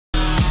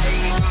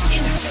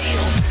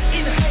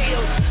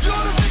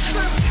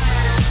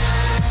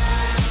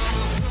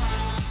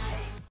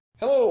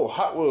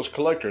Hot Wheels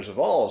collectors of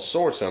all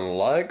sorts and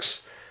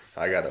likes,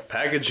 I got a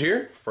package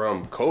here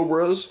from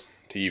Cobra's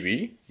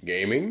TV,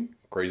 Gaming,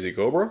 Crazy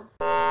Cobra.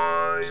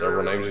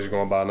 Several names he's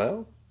going by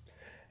now.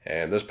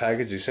 And this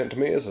package he sent to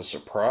me is a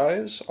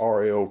surprise,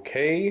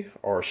 RAOK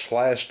or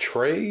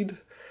 /trade.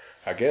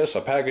 I guess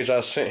a package I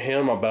sent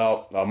him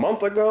about a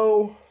month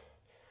ago.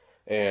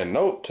 And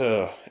note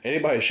to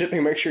anybody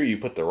shipping, make sure you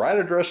put the right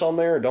address on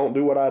there. Don't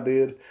do what I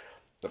did.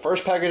 The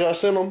first package I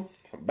sent him,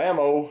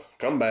 bammo,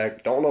 come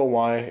back. Don't know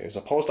why. It's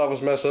a post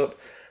office mess up.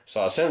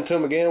 So I sent it to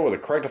him again with a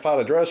correctified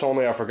address,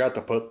 only I forgot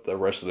to put the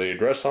rest of the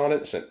address on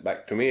it. Sent it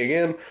back to me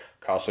again.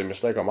 Costly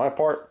mistake on my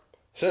part.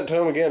 Sent it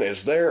to him again.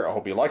 It's there. I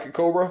hope you like it,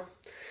 Cobra.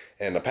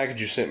 And the package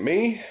you sent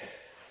me,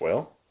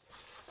 well,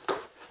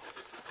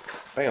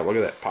 bam, look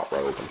at that, pop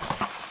right open.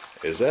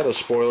 Is that a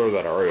spoiler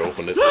that I already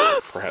opened it?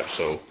 Perhaps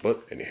so,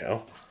 but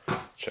anyhow,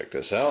 check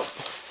this out.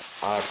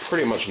 I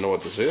pretty much know what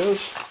this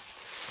is,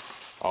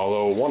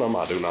 although one of them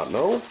I do not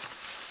know.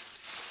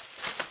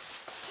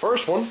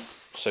 First one,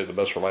 save the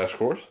best for last, of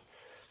course.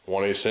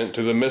 One he sent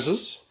to the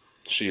missus.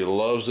 She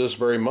loves this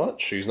very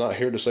much. She's not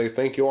here to say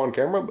thank you on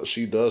camera, but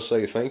she does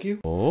say thank you.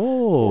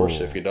 Oh. Of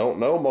course, if you don't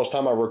know, most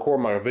time I record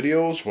my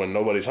videos when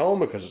nobody's home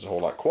because it's a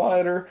whole lot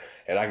quieter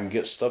and I can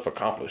get stuff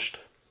accomplished.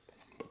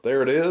 But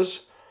there it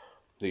is.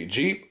 The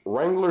Jeep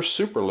Wrangler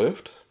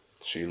Superlift.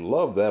 She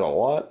loved that a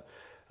lot.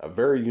 A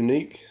very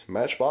unique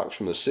Matchbox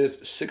from the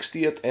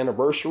 60th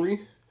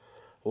anniversary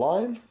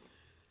line.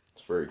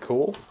 It's very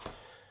cool.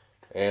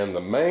 And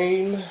the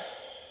main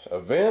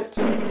event,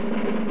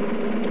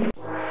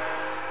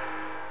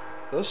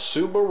 the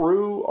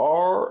Subaru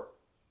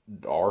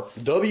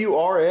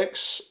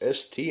WRX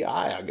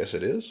STI, I guess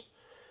it is.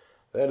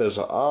 That is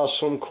an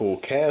awesome, cool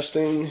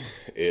casting.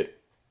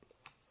 It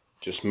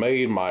just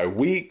made my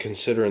week,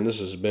 considering this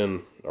has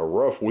been a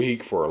rough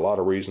week for a lot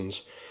of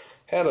reasons.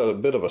 Had a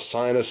bit of a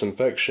sinus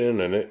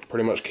infection, and it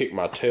pretty much kicked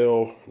my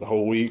tail the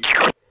whole week.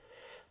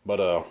 But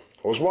I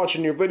was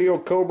watching your video,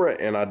 Cobra,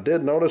 and I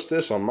did notice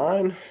this on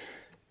mine.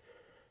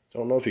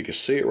 Don't know if you can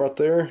see it right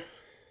there.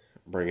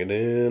 Bring it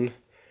in.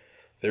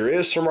 There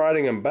is some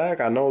writing in back.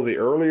 I know the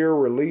earlier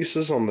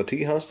releases on the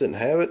T-Hunts didn't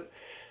have it,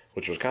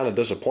 which was kind of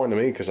disappointing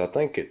to me because I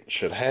think it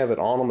should have it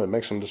on them. It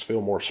makes them just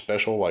feel more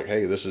special, like,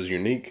 hey, this is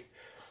unique.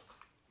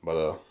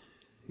 But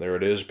there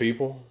it is,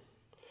 people.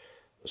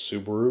 The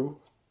Subaru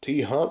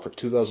T-Hunt for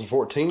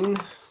 2014.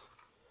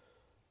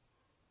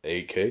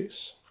 A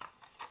case.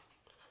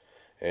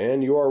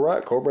 And you are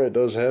right, Cobra. It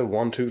does have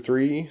 1, 2,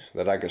 3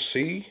 that I can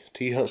see.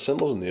 T-Hunt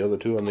symbols and the other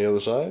 2 on the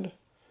other side.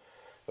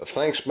 But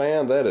thanks,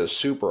 man. That is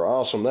super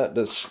awesome.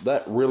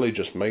 That really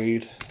just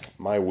made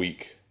my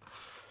week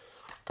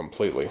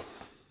completely.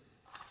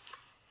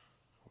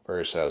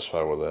 Very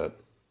satisfied with that.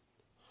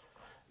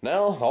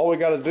 Now, all we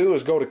got to do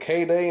is go to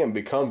K-Day and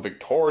become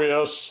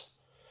victorious.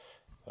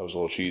 That was a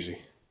little cheesy.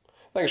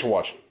 Thanks for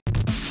watching.